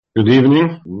Good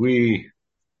evening. We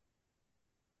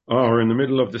are in the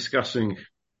middle of discussing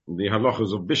the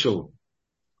Halochos of Bishul,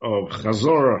 of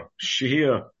Chazorah,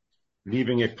 Shiur,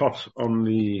 leaving a pot on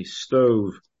the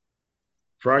stove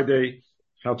Friday,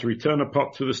 how to return a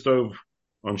pot to the stove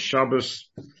on Shabbos.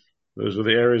 Those are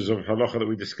the areas of Halacha that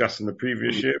we discussed in the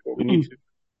previous year. What we need to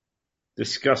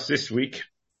discuss this week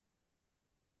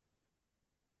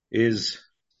is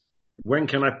when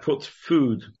can I put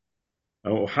food,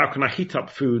 or how can I heat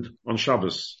up food on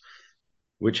Shabbos,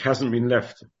 which hasn't been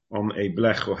left on a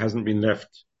blech or hasn't been left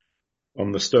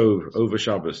on the stove over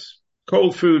Shabbos.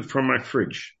 Cold food from my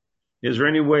fridge. Is there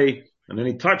any way and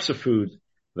any types of food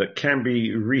that can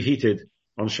be reheated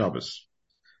on Shabbos?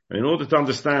 And in order to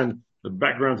understand the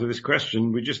background to this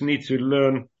question, we just need to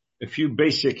learn a few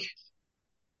basic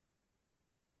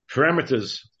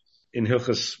parameters in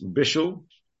Halochos Bishul.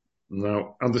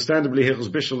 Now, understandably, Halochos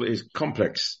Bishul is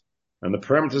complex, and the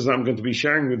parameters that I'm going to be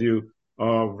sharing with you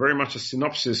are very much a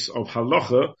synopsis of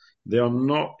halacha. They are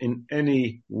not in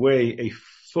any way a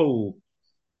full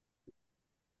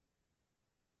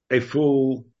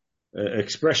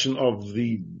expression of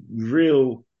the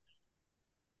real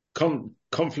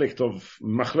conflict of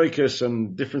machlokes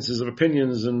and differences of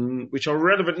opinions, and which are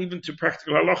relevant even to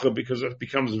practical halacha, because it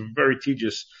becomes very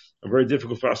tedious and very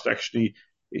difficult for us to actually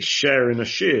share in a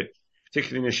shiur,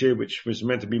 particularly in a shiur which was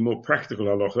meant to be more practical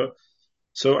halacha.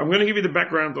 So I'm going to give you the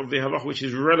background of the halacha which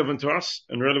is relevant to us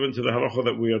and relevant to the halacha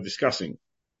that we are discussing.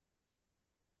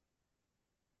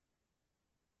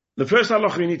 The first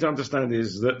halacha you need to understand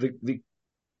is that the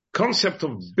concept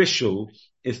of bishul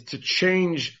is to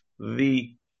change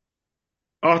the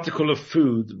article of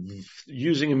food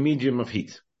using a medium of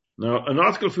heat. Now, an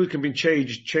article of food can be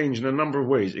changed in a number of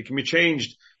ways. It can be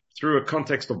changed through a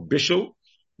context of bishul,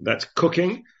 that's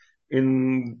cooking.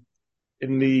 In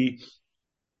the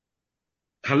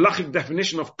halachic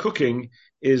definition of cooking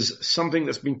is something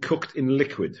that's been cooked in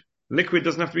liquid. Liquid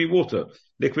doesn't have to be water.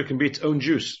 Liquid can be its own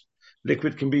juice.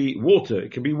 Liquid can be water.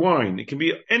 It can be wine. It can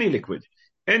be any liquid.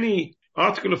 Any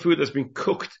article of food that's been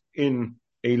cooked in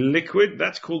a liquid,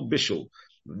 that's called bishul.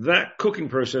 That cooking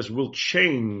process will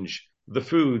change the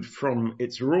food from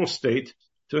its raw state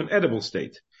to an edible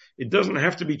state. It doesn't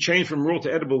have to be changed from raw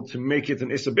to edible to make it an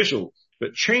issa bishul,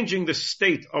 but changing the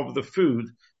state of the food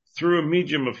through a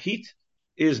medium of heat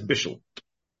is bishul,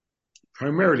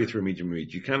 primarily through a medium of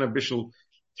heat. You can have bishul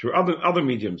through other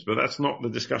mediums, but that's not the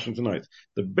discussion tonight.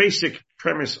 The basic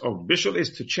premise of bishul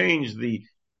is to change the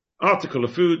article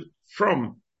of food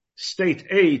from state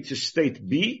A to state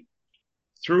B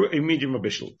through a medium of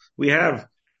bishul. We have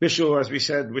bishul, as we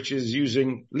said, which is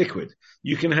using liquid.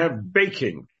 You can have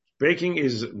baking. Baking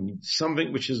is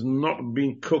something which is not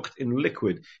being cooked in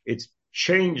liquid. It's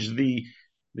changed the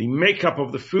makeup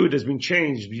of the food has been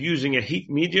changed using a heat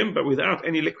medium, but without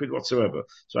any liquid whatsoever.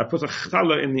 So I put a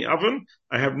challah in the oven.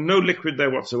 I have no liquid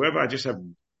there whatsoever. I just have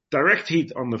direct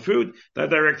heat on the food. That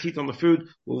direct heat on the food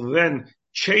will then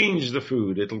change the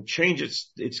food. It'll change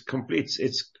its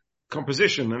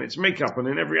composition and its makeup, and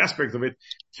in every aspect of it,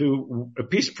 to a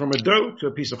piece from a dough to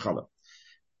a piece of challah.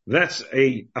 That's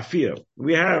a afir.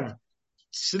 We have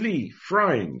tzli,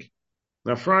 frying.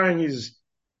 Now, frying is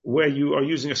where you are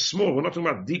using a small, we're not talking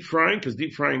about deep frying, because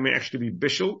deep frying may actually be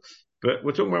bishul, but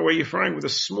we're talking about where you're frying with a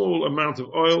small amount of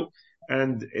oil,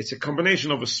 and it's a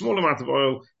combination of a small amount of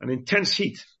oil and intense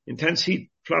heat. Intense heat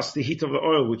plus the heat of the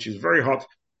oil, which is very hot,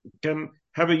 can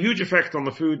have a huge effect on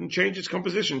the food and change its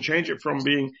composition, change it from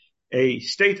being a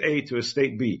state A to a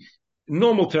state B. In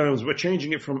normal terms, we're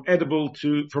changing it from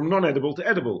non-edible to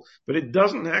edible, but it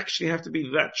doesn't actually have to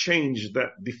be that change that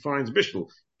defines bishul.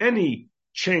 Any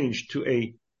change to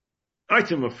a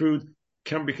item of food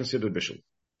can be considered bishul.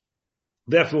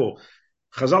 Therefore,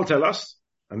 Chazal tell us,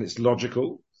 and it's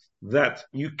logical, that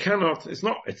you cannot,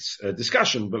 it's a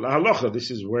discussion, but la halacha, this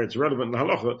is where it's relevant, la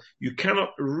halacha, you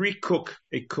cannot recook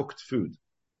a cooked food.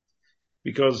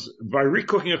 Because by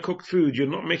recooking a cooked food, you're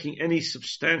not making any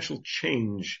substantial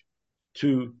change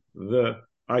to the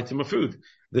item of food.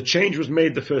 The change was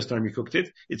made the first time you cooked it.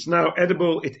 It's now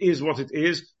edible. It is what it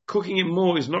is. Cooking it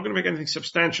more is not going to make anything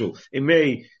substantial. It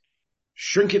may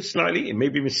shrink it slightly. It may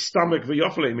be stomach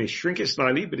v'yofle. It may shrink it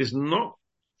slightly, but it's not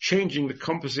changing the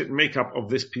composite makeup of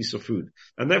this piece of food.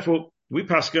 And therefore, we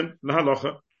pasken la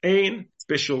halacha ein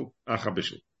bishul acha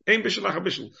bishul. Ein bishul acha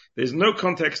bishul. There's no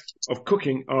context of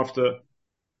cooking after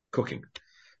cooking.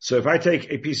 So if I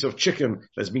take a piece of chicken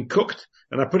that's been cooked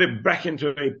and I put it back into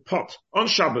a pot on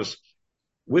Shabbos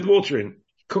with water in,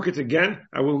 cook it again,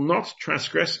 I will not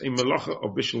transgress a melacha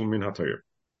of bishul min haTorah,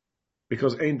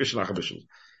 because ein bishul acha bishul.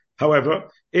 However,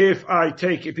 if I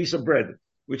take a piece of bread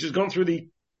which has gone through the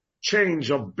change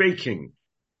of baking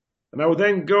and I will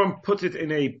then go and put it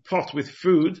in a pot with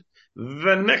food,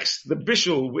 the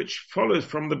bishul, which follows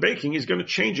from the baking, is going to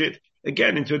change it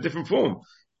again into a different form.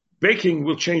 Baking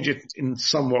will change it in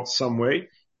some way.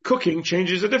 Cooking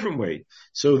changes a different way.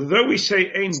 So though we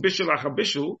say ein bishul acha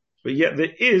bishul, but yet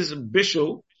there is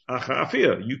bishul acha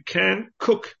afia. You can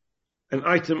cook an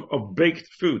item of baked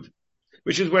food,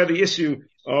 which is where the issue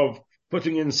of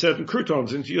putting in certain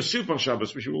croutons into your soup on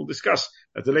Shabbos, which we will discuss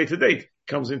at a later date,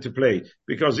 comes into play.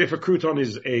 Because if a crouton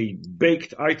is a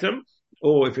baked item,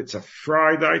 or if it's a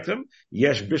fried item,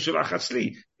 yesh bishul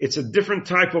achatzli, it's a different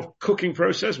type of cooking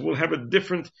process, will have a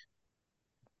different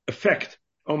effect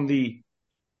on the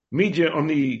media, on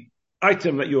the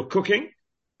item that you're cooking,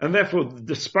 and therefore,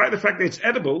 despite the fact that it's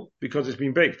edible because it's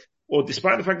been baked, or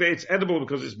despite the fact that it's edible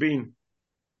because it's been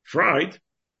fried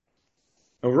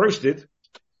or roasted,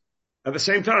 at the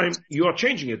same time, you are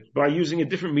changing it by using a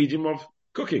different medium of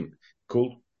cooking,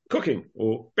 called cooking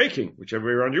or baking, whichever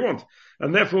way around you want.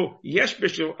 And therefore, yesh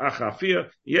bishul achafia,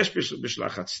 yesh bishul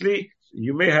achatzli,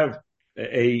 you may have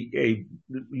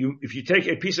if you take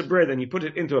a piece of bread and you put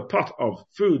it into a pot of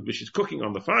food which is cooking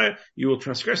on the fire, you will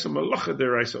transgress a malacha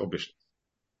deraisa or bishul.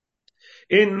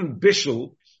 In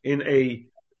bishul, in a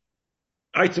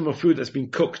item of food that's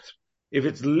been cooked, if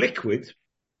it's liquid,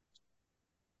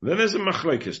 then there's a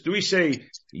machlokes. Do we say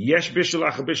yesh bishul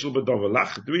acha bishul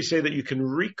b'dovalach? Do we say that you can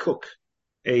recook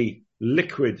a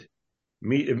liquid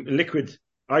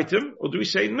item, or do we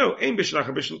say no, ein bishul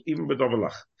acha bishul even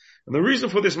b'dovalach? And the reason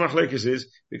for this machlokes is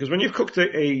because when you've cooked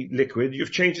a liquid,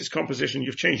 you've changed its composition,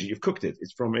 you've changed it, you've cooked it.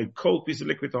 It's from a cold piece of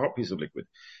liquid to a hot piece of liquid.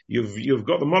 You've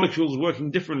got the molecules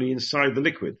working differently inside the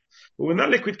liquid. But when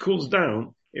that liquid cools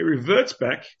down, it reverts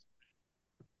back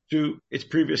to its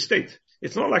previous state.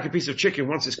 It's not like a piece of chicken.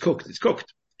 Once it's cooked, it's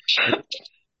cooked.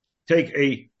 Take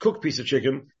a cooked piece of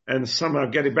chicken and somehow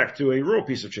get it back to a raw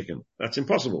piece of chicken. That's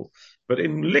impossible. But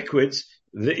in liquids,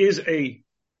 there is a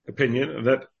opinion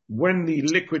that when the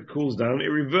liquid cools down, it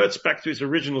reverts back to its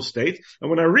original state. And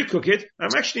when I recook it,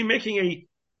 I'm actually making a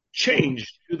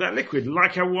change to that liquid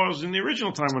like I was in the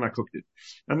original time when I cooked it.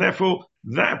 And therefore,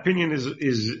 that opinion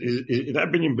that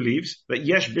opinion believes that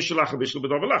yesh bishul acha bishul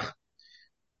b'dovalach.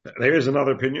 There is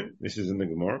another opinion. This is in the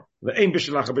Gemara. The ein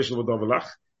bishul acha bishul b'dovalach,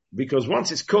 because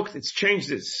once it's cooked, it's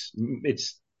changed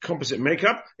its composite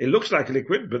makeup. It looks like a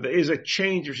liquid, but there is a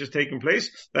change which has taken place.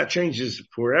 That change is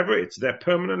forever. It's there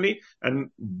permanently.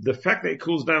 And the fact that it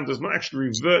cools down does not actually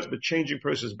revert the changing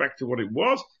process back to what it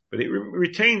was, but it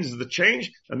retains the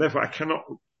change, and therefore I cannot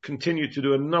continue to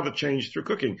do another change through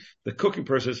cooking. The cooking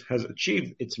process has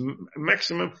achieved its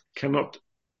maximum, cannot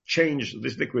change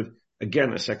this liquid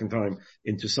again a second time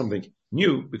into something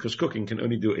new, because cooking can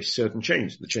only do a certain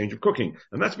change, the change of cooking.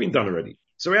 And that's been done already.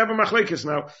 So we have a machlekes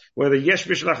now, whether yesh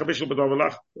bishul acha bishul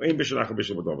b'dovalach or ein bishul acha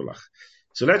bishul b'dovalach.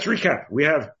 So let's recap. We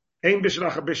have ein bishul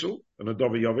acha bishul, an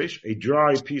adova yovish, a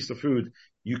dry piece of food.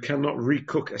 You cannot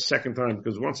recook a second time,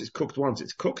 because once it's cooked,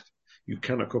 you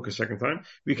cannot cook a second time.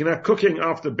 We can have cooking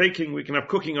after baking. We can have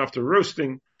cooking after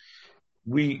roasting.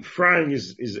 Frying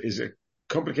is a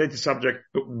complicated subject,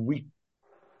 but we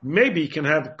maybe can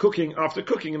have cooking after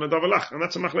cooking in a davalach, and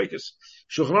that's a machlekes.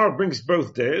 Shulchan Aruch brings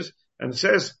both days and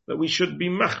says that we should be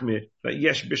machmir that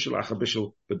yesh bishul acha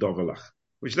bishul b'davalach,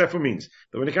 which therefore means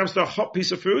that when it comes to a hot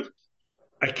piece of food,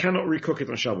 I cannot recook it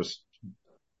on Shabbos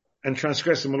and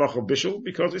transgress the malach of bishul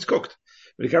because it's cooked.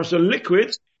 When it comes to a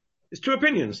liquid, there's two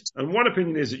opinions, and one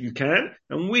opinion is that you can,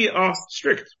 and we are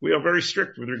strict. We are very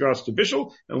strict with regards to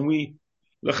bishul, and we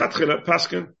lechatchila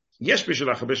paskin yesh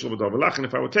bishul acha bishul b'davalach. And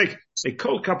if I would take a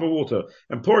cold cup of water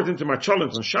and pour it into my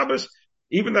cholent on Shabbos,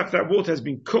 even if that water has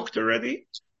been cooked already,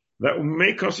 that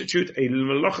may constitute a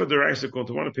malacha deraisa according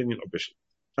to one opinion of bishul.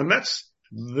 And that's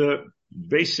the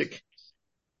basic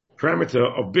parameter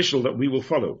of bishul that we will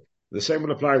follow. The same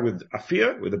will apply with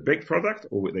afia, with a baked product,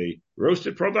 or with a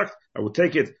roasted product. I will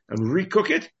take it and recook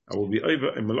it. I will be over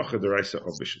a malacha deraisa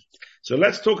of bishul. So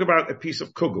let's talk about a piece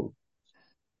of kugel.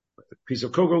 A piece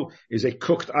of kugel is a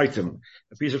cooked item.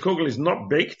 A piece of kugel is not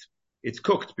baked, it's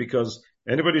cooked, because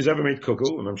anybody who's ever made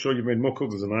kugel, and I'm sure you've made more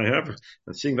kugels than I have,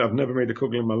 and seeing that I've never made a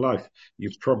kugel in my life,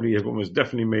 you probably have almost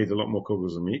definitely made a lot more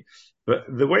kugels than me. But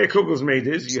the way a kugel is made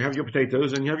is you have your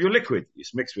potatoes and you have your liquid.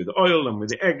 It's mixed with oil and with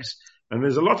the eggs, and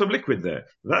there's a lot of liquid there.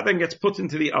 That then gets put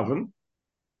into the oven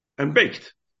and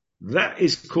baked. That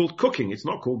is called cooking. It's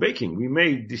not called baking. We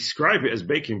may describe it as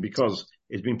baking because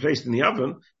it's been placed in the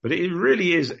oven, but it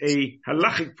really is a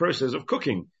halachic process of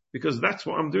cooking, because that's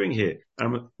what I'm doing here.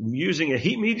 I'm using a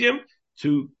heat medium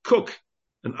to cook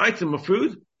an item of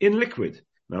food in liquid.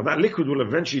 Now that liquid will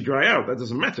eventually dry out. That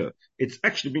doesn't matter. It's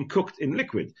actually been cooked in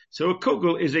liquid. So a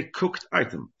kugel is a cooked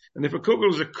item. And if a kugel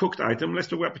is a cooked item, let's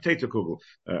talk about potato kugel.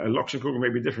 A lokshen kugel may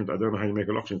be different. I don't know how you make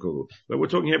a lokshen kugel, but we're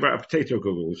talking here about a potato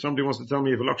kugel. If somebody wants to tell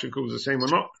me if a lokshen kugel is the same or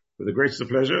not, with the greatest of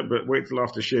pleasure, but wait till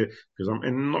after Shiur, because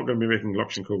I'm not going to be making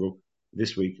lokshen kugel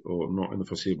this week or not in the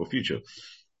foreseeable future.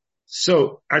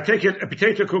 So I take a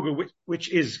potato kugel,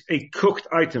 which is a cooked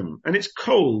item, and it's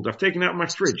cold. I've taken it out of my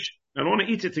fridge, and I want to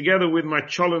eat it together with my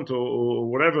cholent or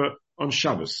whatever on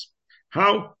Shabbos.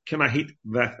 How can I heat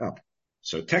that up?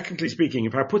 So technically speaking,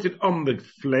 if I put it on the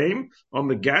flame, on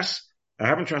the gas, I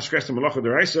haven't transgressed the malacha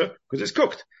d'oraisa because it's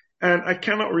cooked, and I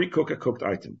cannot recook a cooked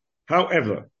item.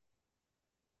 However,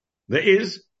 there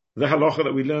is the halacha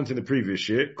that we learned in the previous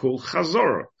Shiur called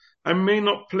chazorah. I may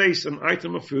not place an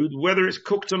item of food, whether it's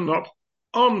cooked or not,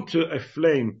 onto a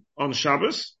flame on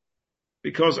Shabbos,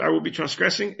 because I will be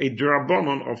transgressing a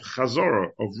drabonon of chazorah,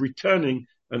 of returning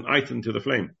an item to the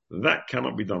flame. That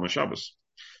cannot be done on Shabbos.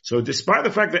 So despite the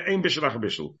fact that ein bishul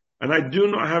bishul, and I do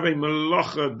not have a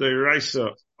malacha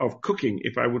d'oraisa of cooking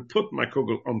if I would put my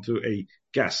kugel onto a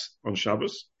gas on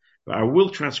Shabbos, but I will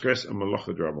transgress a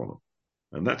malacha drabonon.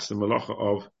 And that's the malacha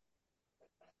of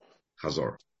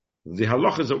chazorah. The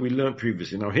halachas that we learned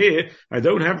previously. Now here, I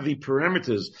don't have the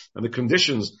parameters and the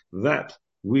conditions that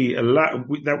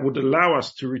that would allow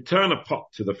us to return a pot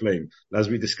to the flame, as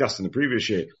we discussed in the previous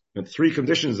Shiur. And 3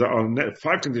 conditions that are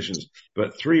 5 conditions,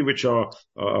 but 3 which are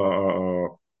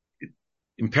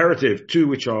imperative, 2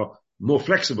 which are more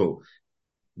flexible.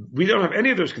 We don't have any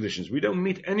of those conditions. We don't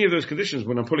meet any of those conditions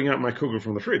when I'm pulling out my kugel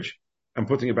from the fridge and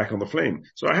putting it back on the flame.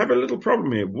 So I have a little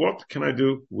problem here. What can I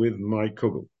do with my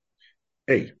kugel?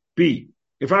 A. B.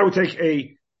 If I would take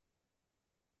a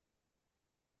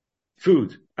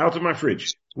food out of my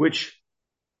fridge, which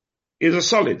is a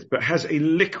solid, but has a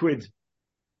liquid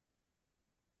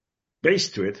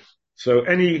base to it, so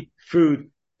any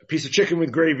food, a piece of chicken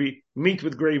with gravy, meat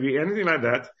with gravy, anything like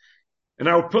that, and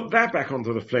I would put that back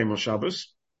onto the flame on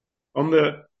Shabbos. On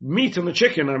the meat and the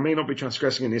chicken, I may not be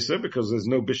transgressing an issa because there's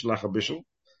no bishul acha bishul.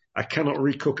 I cannot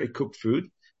recook a cooked food.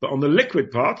 But on the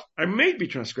liquid part, I may be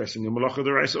transgressing a malacha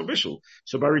d'oraisa or bishul.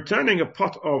 So by returning a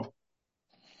pot of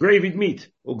gravied meat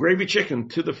or gravy chicken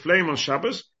to the flame on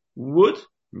Shabbos would,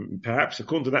 perhaps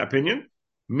according to that opinion,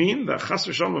 mean that chas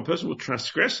v'shalom a person will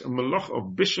transgress a malacha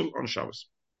of bishul on Shabbos.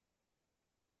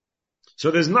 So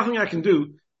there's nothing I can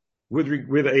do with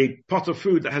a pot of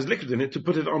food that has liquid in it to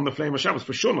put it on the flame of Shabbos.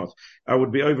 For sure not. I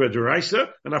would be over a d'oraisa,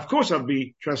 and of course I'd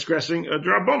be transgressing a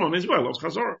drabonon as well, of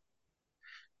chazorah.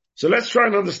 So let's try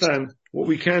and understand what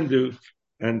we can do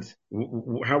and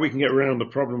how we can get around the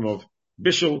problem of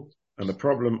bishul and the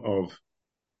problem of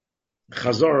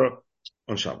chazorah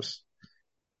on Shabbos.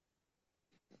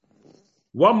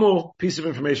 One more piece of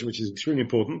information which is extremely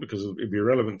important because it'll be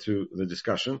relevant to the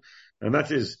discussion, and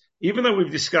that is, even though we've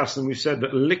discussed and we've said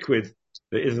that liquid,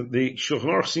 the Shulchan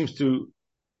Aruch seems to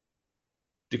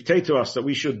dictate to us that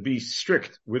we should be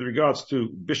strict with regards to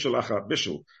bishul acha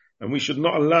bishul, and we should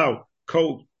not allow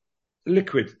cold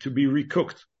liquid to be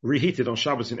recooked, reheated on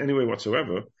Shabbos in any way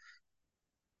whatsoever.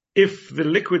 If the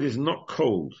liquid is not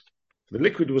cold, the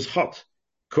liquid was hot,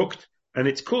 cooked, and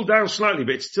it's cooled down slightly,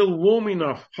 but it's still warm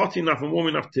enough, hot enough and warm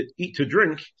enough to eat, to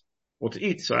drink, or to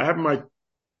eat. So I have my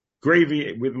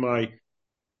gravy with my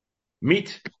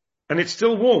meat, and it's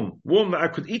still warm that I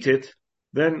could eat it,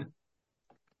 then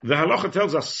the halacha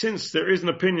tells us, since there is an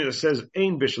opinion that says,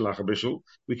 ein bishul acha bishul,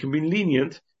 we can be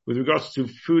lenient with regards to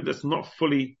food that's not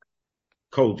fully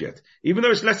cold yet. Even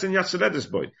though it's less than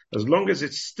Yatzaledis boy, as long as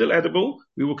it's still edible,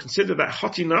 we will consider that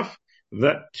hot enough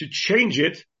that to change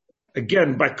it,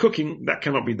 again, by cooking, that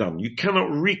cannot be done. You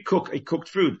cannot recook a cooked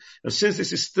food. And since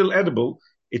this is still edible,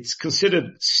 it's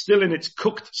considered still in its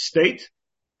cooked state,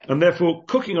 and therefore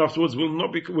cooking afterwards will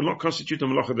not constitute a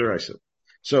malacha d'oraisa.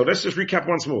 So let's just recap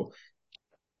once more.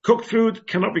 Cooked food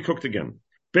cannot be cooked again.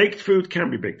 Baked food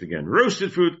can be baked again.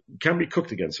 Roasted food can be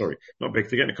cooked again. Sorry, not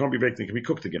baked again. It can't be baked. It can be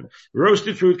cooked again.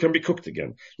 Roasted food can be cooked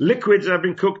again. Liquids that have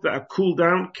been cooked that are cooled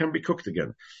down can be cooked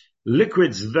again.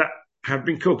 Liquids that have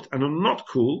been cooked and are not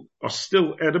cool are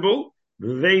still edible.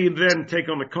 They then take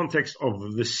on the context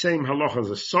of the same halacha as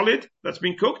a solid that's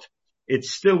been cooked.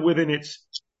 It's still within its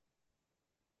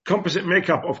composite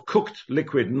makeup of cooked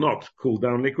liquid, not cooled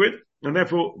down liquid. And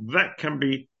therefore that can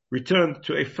be returned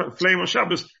to a flame on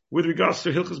Shabbos with regards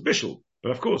to Halochos of Bishul.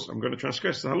 But of course, I'm going to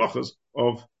transgress the halachas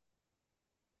of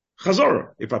chazorah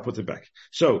if I put it back.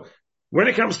 So when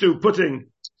it comes to putting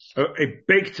a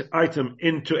baked item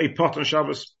into a pot on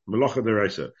Shabbos, malacha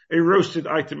d'oraisa. A roasted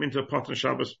item into a pot on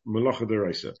Shabbos, malacha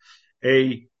d'oraisa.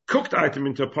 A cooked item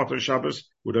into a pot on Shabbos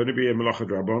would only be a malacha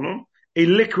drabonon. A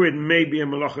liquid may be a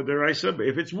malacha deraisa, but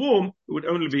if it's warm, it would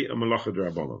only be a malacha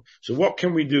derabanan. So what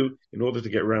can we do in order to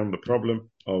get around the problem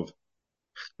of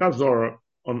chazara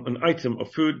on an item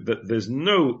of food that there's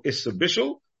no issa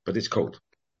bishul, but it's cold?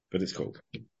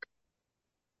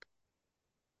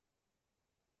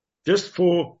 Just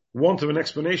for want of an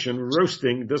explanation,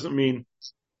 roasting doesn't mean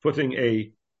putting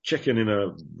a chicken in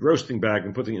a roasting bag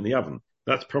and putting it in the oven.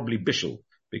 That's probably bishul,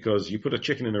 because you put a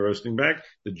chicken in a roasting bag,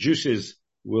 the juices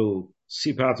will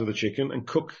seep out of the chicken and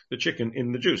cook the chicken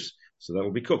in the juice. So that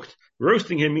will be cooked.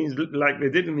 Roasting here means like they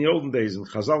did in the olden days in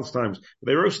Chazal's times.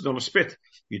 They roasted on a spit.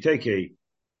 You take a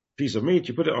piece of meat,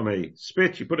 you put it on a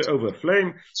spit, you put it over a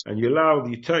flame, and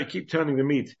you keep turning the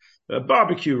meat. A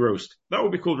barbecue roast, that will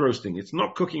be called roasting. It's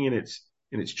not cooking in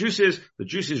its juices. The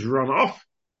juices run off,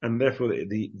 and therefore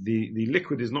the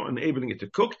liquid is not enabling it to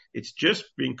cook. It's just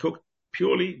being cooked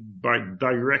purely by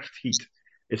direct heat.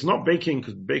 It's not baking,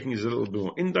 because baking is a little bit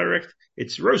more indirect.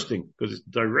 It's roasting, because it's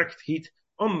direct heat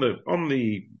on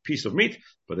the piece of meat,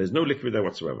 but there's no liquid there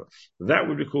whatsoever. That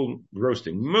would be called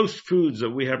roasting. Most foods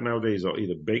that we have nowadays are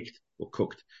either baked or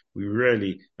cooked. We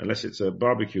rarely, unless it's a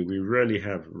barbecue, we rarely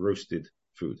have roasted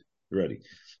food. Rarely.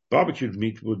 Barbecued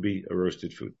meat would be a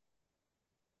roasted food.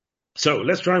 So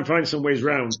let's try and find some ways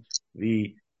around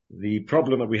the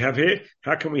problem that we have here.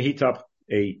 How can we heat up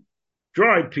a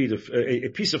dried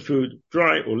piece of food,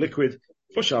 dry or liquid,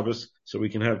 for Shabbos, so we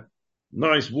can have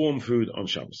nice warm food on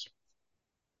Shabbos?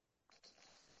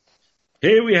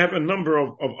 Here we have a number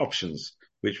of options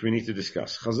which we need to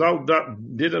discuss. Chazal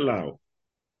did allow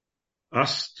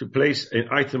us to place an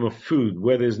item of food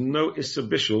where there's no issa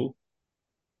bishul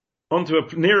onto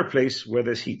near a place where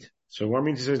there's heat. So what I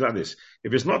mean to say is like this: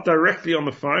 if it's not directly on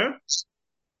the fire,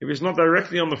 if it's not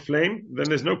directly on the flame, then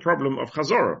there's no problem of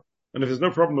chazorah. And if there's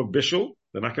no problem of bishul,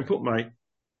 then I can put my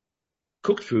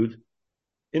cooked food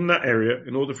in that area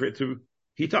in order for it to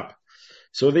heat up.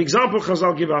 So the example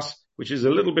Chazal give us, which is a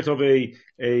little bit of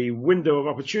a window of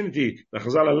opportunity that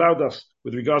Chazal allowed us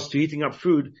with regards to heating up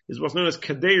food, is what's known as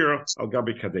kadeira al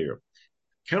gabi kadeira.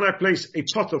 Can I place a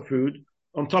pot of food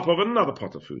on top of another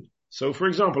pot of food? So for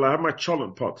example, I have my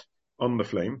cholent pot on the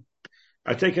flame.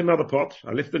 I take another pot,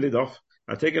 I lift the lid off,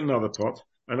 I take another pot,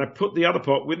 and I put the other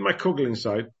pot with my kugel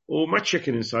inside, or my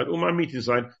chicken inside, or my meat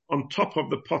inside, on top of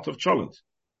the pot of cholent.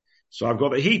 So I've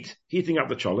got the heat heating up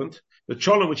the cholent. The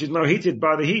cholent, which is now heated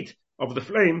by the heat of the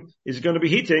flame, is going to be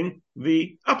heating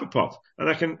the upper pot. And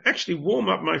I can actually warm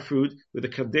up my food with a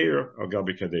kadeira or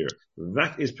gabi kadeira.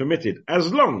 That is permitted,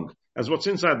 as long as what's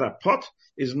inside that pot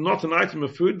is not an item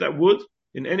of food that would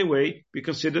in any way be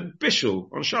considered bishul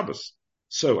on Shabbos.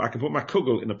 So I can put my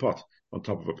kugel in a pot on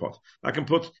top of a pot. I can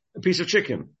put a piece of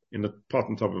chicken in the pot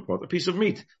on top of a pot, a piece of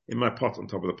meat in my pot on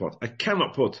top of the pot. I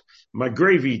cannot put my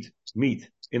gravied meat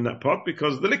in that pot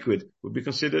because the liquid would be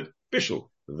considered bishul.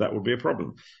 That would be a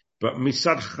problem. But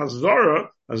misad chazara,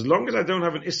 as long as I don't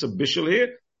have an issa bishul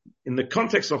here, in the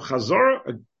context of chazara,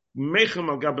 a mechem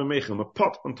al gabe mechem, a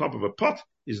pot on top of a pot,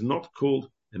 is not called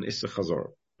an issa chazara.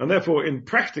 And therefore, in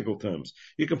practical terms,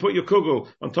 you can put your kugel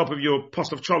on top of your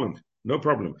pot of cholent, no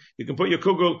problem. You can put your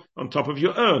kugel on top of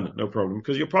your urn, no problem,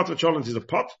 because your pot of cholent is a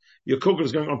pot, your kugel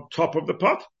is going on top of the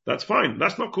pot, that's fine.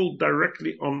 That's not called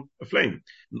directly on a flame,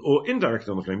 or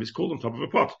indirectly on the flame, it's called on top of a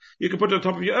pot. You can put it on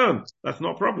top of your urn, that's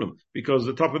not a problem, because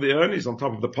the top of the urn is on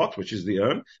top of the pot, which is the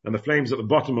urn, and the flame's at the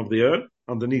bottom of the urn,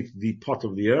 underneath the pot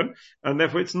of the urn, and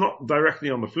therefore it's not directly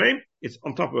on the flame, it's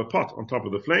on top of a pot, on top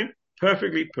of the flame.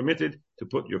 Perfectly permitted to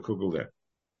put your kugel there.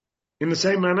 In the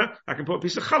same manner, I can put a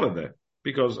piece of challah there,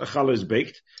 because a challah is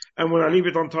baked, and when I leave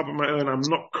it on top of my urn, I'm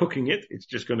not cooking it, it's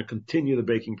just going to continue the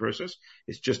baking process,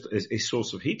 it's just a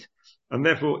source of heat, and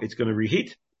therefore it's going to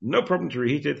reheat, no problem to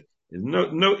reheat it, there's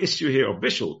no issue here of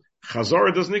bishul.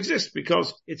 Chazorah doesn't exist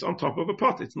because it's on top of a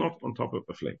pot, it's not on top of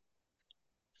a flame.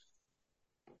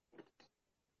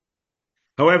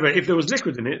 However, if there was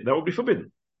liquid in it, that would be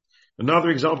forbidden. Another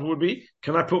example would be,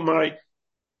 can I put my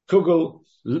kugel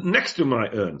next to my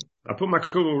urn? I put my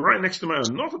kugel right next to my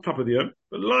urn, not on top of the urn,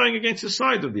 but lying against the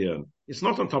side of the urn. It's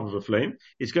not on top of a flame.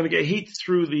 It's going to get heat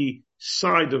through the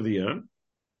side of the urn.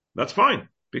 That's fine,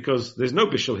 because there's no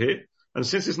bishul here. And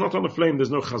since it's not on the flame, there's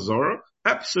no chazorah.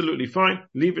 Absolutely fine.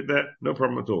 Leave it there. No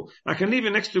problem at all. I can leave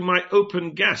it next to my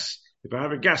open gas. If I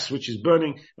have a gas which is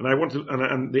burning and I want to,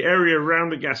 and the area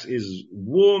around the gas is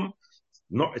warm,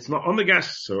 it's not on the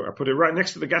gas, so I put it right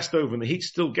next to the gas stove and the heat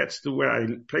still gets to where I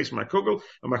place my kugel,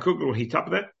 and my kugel will heat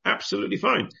up there. Absolutely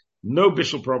fine. No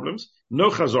bishul problems, no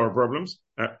chazor problems.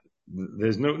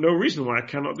 There's no reason why I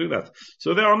cannot do that.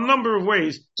 So there are a number of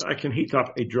ways that I can heat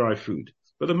up a dry food.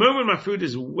 But the moment my food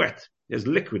is wet, there's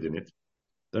liquid in it,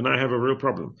 then I have a real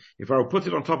problem. If I will put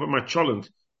it on top of my cholent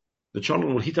The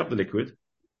cholent will heat up the liquid,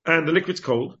 and the liquid's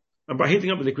cold. And by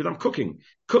heating up the liquid, I'm cooking.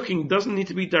 Cooking doesn't need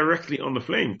to be directly on the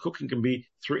flame. Cooking can be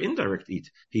through indirect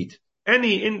heat.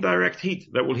 Any indirect heat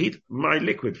that will heat my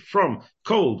liquid from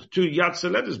cold to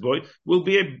Yatsa Ledesboy will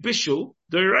be a Bishul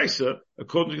Deiraisa,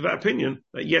 according to that opinion,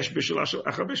 that Yesh Bishul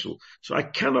Acha Bishul. So I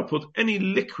cannot put any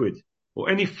liquid or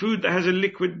any food that has a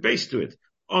liquid base to it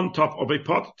on top of a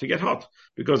pot to get hot,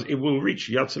 because it will reach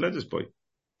Yatsa Ledesboy.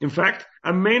 In fact,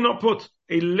 I may not put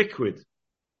a liquid,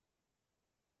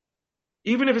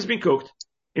 even if it's been cooked,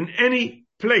 in any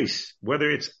place, whether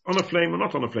it's on a flame or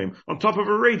not on a flame, on top of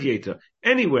a radiator,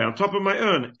 anywhere, on top of my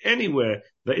urn, anywhere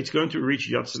that it's going to reach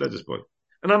Yatsa Ledesboy.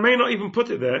 And I may not even put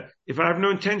it there if I have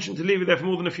no intention to leave it there for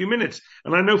more than a few minutes.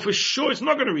 And I know for sure it's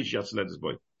not going to reach Yatsa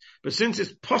Ledesboy. But since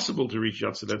it's possible to reach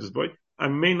Yatsa Ledesboy, I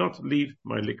may not leave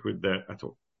my liquid there at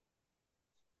all.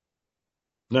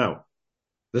 Now,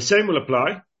 the same will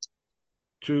apply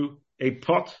to a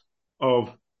pot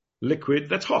of liquid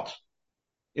that's hot.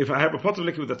 If I have a pot of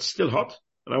liquid that's still hot,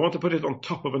 and I want to put it on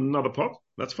top of another pot,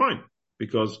 that's fine.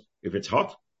 Because if it's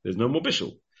hot, there's no more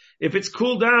bishul. If it's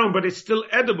cooled down, but it's still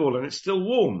edible and it's still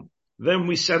warm, then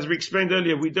as we explained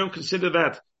earlier, we don't consider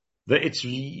that it's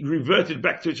reverted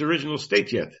back to its original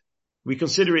state yet. We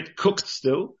consider it cooked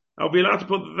still. I'll be allowed to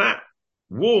put that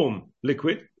warm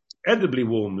liquid, edibly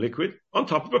warm liquid, on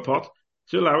top of a pot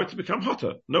to allow it to become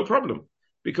hotter. No problem.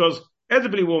 Because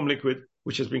edibly warm liquid,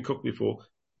 which has been cooked before,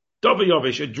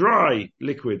 Dovayovish, a dry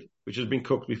liquid, which has been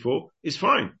cooked before, is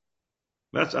fine.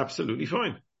 That's absolutely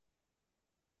fine.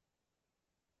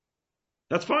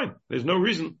 That's fine. There's no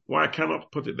reason why I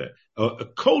cannot put it there. A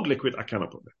cold liquid, I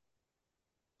cannot put there.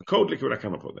 A cold liquid, I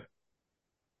cannot put there.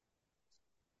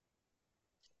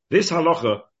 This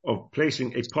halacha of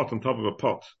placing a pot on top of a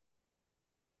pot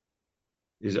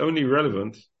is only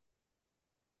relevant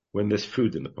when there's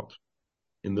food in the pot.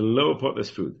 In the lower pot, there's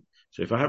food. So if I have